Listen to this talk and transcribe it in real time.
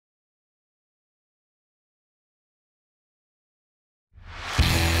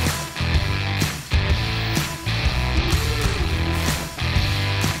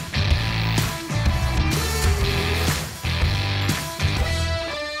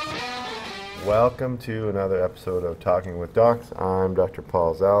Welcome to another episode of Talking with Docs. I'm Dr.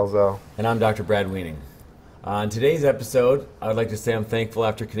 Paul Zalzal. And I'm Dr. Brad Wiening. On today's episode, I would like to say I'm thankful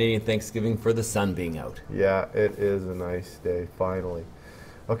after Canadian Thanksgiving for the sun being out. Yeah, it is a nice day, finally.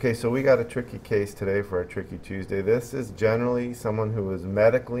 Okay, so we got a tricky case today for our Tricky Tuesday. This is generally someone who is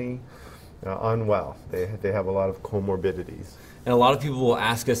medically unwell. They have a lot of comorbidities. And a lot of people will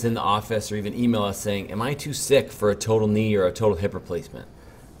ask us in the office or even email us saying, am I too sick for a total knee or a total hip replacement?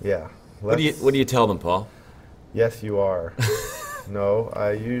 Yeah. What do you tell them, Paul? Yes, you are. No,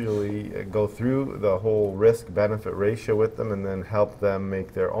 I usually go through the whole risk-benefit ratio with them and then help them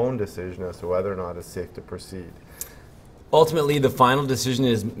make their own decision as to whether or not it's safe to proceed. Ultimately, the final decision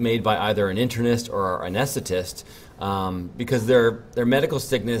is made by either an internist or an anesthetist because their medical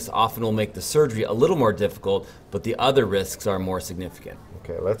sickness often will make the surgery a little more difficult, but the other risks are more significant.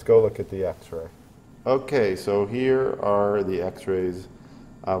 Okay, let's go look at the x-ray. Okay, so here are the x-rays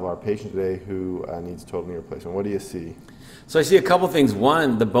of our patient today who needs total knee replacement. What do you see? So I see a couple things.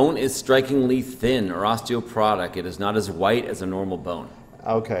 One, the bone is strikingly thin or osteoporotic. It is not as white as a normal bone.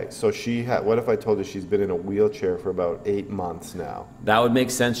 Okay, so what if I told you she's been in a wheelchair for about 8 months now? That would make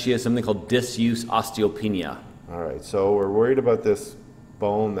sense. She has something called disuse osteopenia. All right, so we're worried about this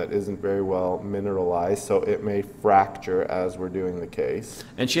bone that isn't very well mineralized, so it may fracture as we're doing the case.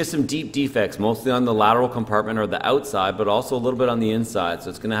 And she has some deep defects, mostly on the lateral compartment or the outside, but also a little bit on the inside, so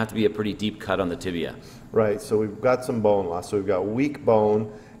it's going to have to be a pretty deep cut on the tibia. Right, so we've got some bone loss. So we've got weak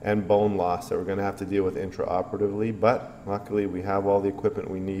bone and bone loss that we're going to have to deal with intraoperatively, but luckily we have all the equipment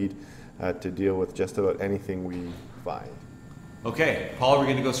we need to deal with just about anything we find. Okay, Paul, are we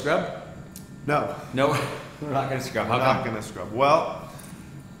going to go scrub? No. No, we're not going to scrub. We're not going to scrub. Well,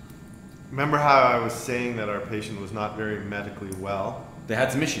 remember how I was saying that our patient was not very medically well? They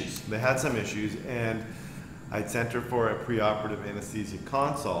had some issues. They had some issues, and I'd sent her for a preoperative anesthesia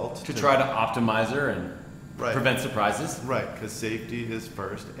consult. To try to optimize her and prevent surprises. Right, because safety is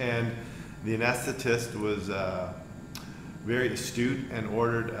first. And the anesthetist was very astute and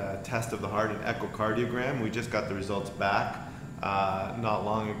ordered a test of the heart, an echocardiogram. We just got the results back not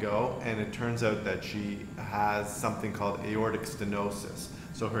long ago, and it turns out that she has something called aortic stenosis.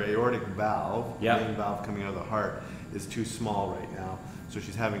 So her aortic valve, the main valve coming out of the heart, is too small right now. So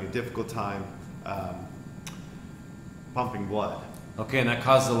she's having a difficult time pumping blood. Okay, and that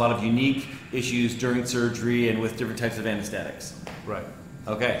causes a lot of unique issues during surgery and with different types of anesthetics. Right.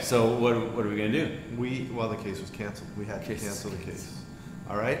 Okay, so what are we going to do? Well, the case was canceled. We had to cancel the case.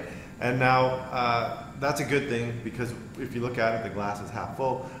 All right? And now, that's a good thing because if you look at it, the glass is half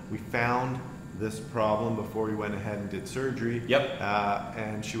full. We found this problem before we went ahead and did surgery. Yep.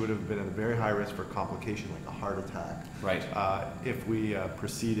 And she would have been at a very high risk for a complication like a heart attack. Right. If we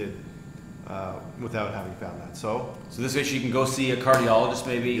proceeded without having found that. So this way she can go see a cardiologist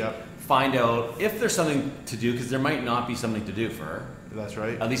maybe, find out if there's something to do, because there might not be something to do for her. That's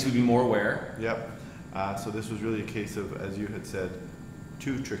right. At least we'd be more aware. Yep. So this was really a case of, as you had said,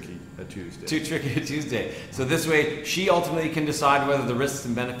 too tricky a Tuesday. Too tricky a Tuesday. So this way she ultimately can decide whether the risks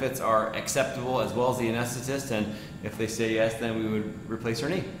and benefits are acceptable as well as the anesthetist, and if they say yes, then we would replace her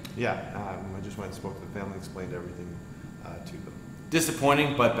knee. Yeah, I just went and spoke to the family, explained everything to them.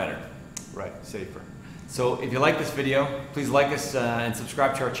 Disappointing, but better. Right, safer. So if you like this video, please like us and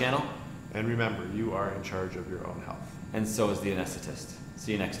subscribe to our channel. And remember, you are in charge of your own health. And so is the anesthetist.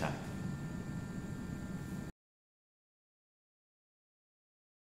 See you next time.